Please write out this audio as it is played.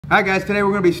Hi guys, today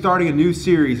we're going to be starting a new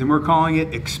series and we're calling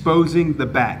it Exposing the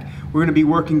Back. We're going to be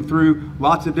working through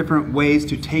lots of different ways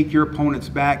to take your opponent's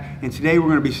back, and today we're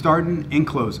going to be starting in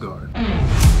close guard.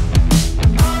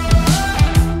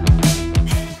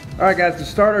 Alright guys, to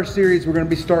start our series we're going to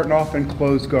be starting off in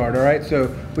close guard, alright?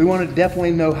 So we want to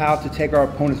definitely know how to take our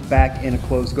opponent's back in a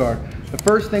close guard. The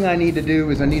first thing I need to do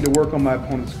is I need to work on my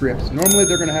opponent's grips. Normally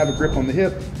they're going to have a grip on the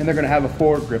hip and they're going to have a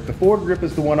forward grip. The forward grip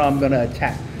is the one I'm going to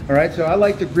attack. All right, so I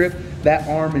like to grip that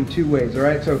arm in two ways. All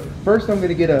right, so first I'm going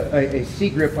to get a C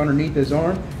grip underneath his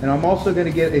arm, and I'm also going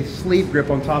to get a sleeve grip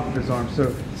on top of his arm.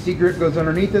 So C grip goes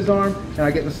underneath his arm, and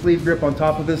I get the sleeve grip on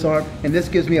top of his arm, and this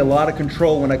gives me a lot of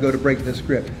control when I go to break this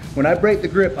grip. When I break the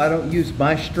grip, I don't use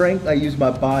my strength, I use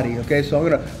my body, okay? So I'm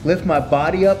going to lift my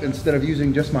body up instead of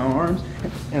using just my arms,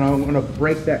 and I'm going to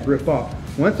break that grip off.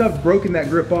 Once I've broken that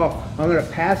grip off, I'm going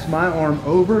to pass my arm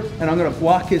over, and I'm going to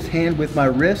block his hand with my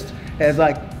wrist as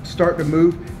I start to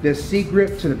move this C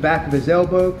grip to the back of his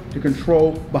elbow to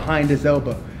control behind his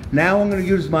elbow. Now I'm going to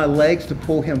use my legs to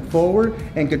pull him forward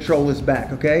and control his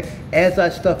back, okay? As I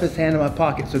stuff his hand in my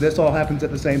pocket. So this all happens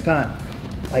at the same time.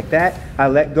 Like that, I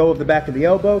let go of the back of the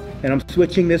elbow and I'm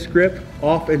switching this grip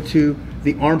off into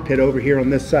the armpit over here on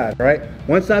this side, right?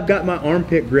 Once I've got my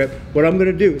armpit grip, what I'm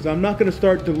gonna do is I'm not gonna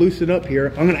start to loosen up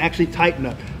here, I'm gonna actually tighten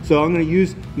up. So I'm gonna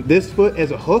use this foot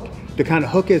as a hook to kind of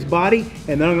hook his body,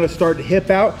 and then I'm gonna start to hip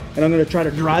out and I'm gonna try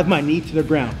to drive my knee to the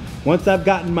ground. Once I've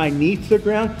gotten my knee to the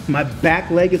ground, my back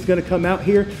leg is gonna come out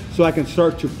here so I can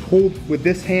start to pull with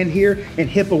this hand here and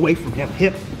hip away from him,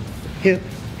 hip, hip,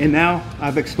 and now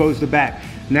I've exposed the back.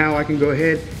 Now I can go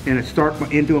ahead and start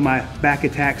into my back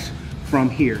attacks from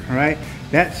here, all right?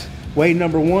 That's way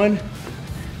number one,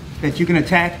 that you can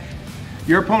attack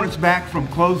your opponent's back from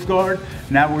close guard.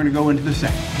 Now we're gonna go into the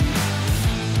second.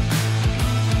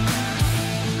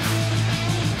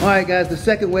 All right guys, the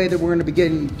second way that we're gonna be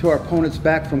getting to our opponent's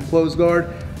back from close guard,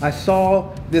 I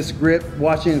saw this grip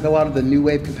watching a lot of the new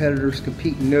wave competitors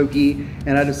compete in no gi,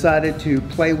 and I decided to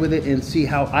play with it and see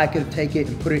how I could take it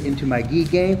and put it into my gi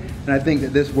game, and I think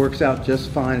that this works out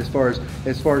just fine as far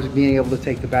as being able to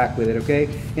take the back with it, okay?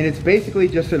 And it's basically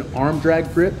just an arm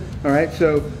drag grip, all right?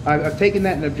 So I've taken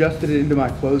that and adjusted it into my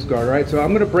close guard, all right? So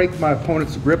I'm gonna break my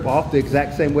opponent's grip off the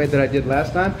exact same way that I did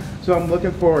last time. So I'm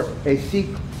looking for a C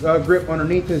grip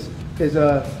underneath his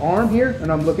arm here,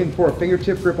 and I'm looking for a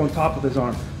fingertip grip on top of his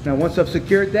arm. Now once I've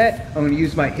secured that, I'm going to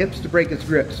use my hips to break his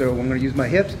grip. So I'm going to use my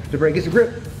hips to break his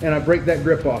grip, and I break that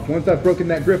grip off. Once I've broken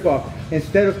that grip off,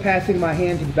 instead of passing my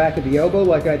hand to the back of the elbow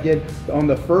like I did on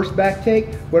the first back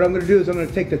take, what I'm going to do is I'm going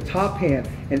to take the top hand,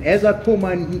 and as I pull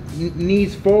my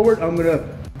knees forward, I'm going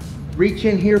to reach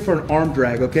in here for an arm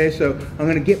drag, okay? So I'm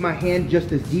gonna get my hand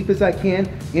just as deep as I can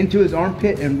into his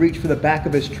armpit and reach for the back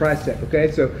of his tricep, okay?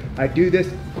 So I do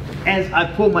this as I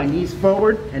pull my knees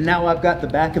forward, and now I've got the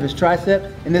back of his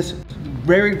tricep, and this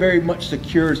very, very much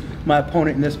secures my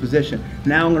opponent in this position.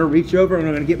 Now I'm gonna reach over and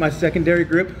I'm gonna get my secondary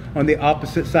grip on the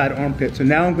opposite side armpit. So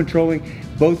now I'm controlling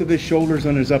both of his shoulders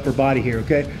on his upper body here,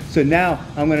 okay? So now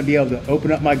I'm gonna be able to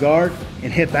open up my guard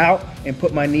and hip out and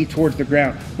put my knee towards the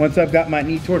ground. Once I've got my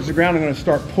knee towards the ground, I'm gonna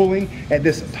start pulling at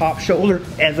this top shoulder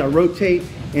as I rotate,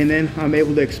 and then I'm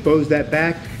able to expose that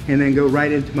back and then go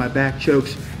right into my back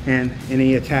chokes and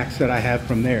any attacks that I have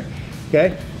from there,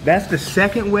 okay? That's the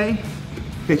second way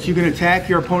that you can attack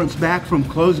your opponent's back from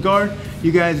close guard.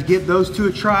 You guys give those two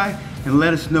a try and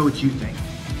let us know what you think.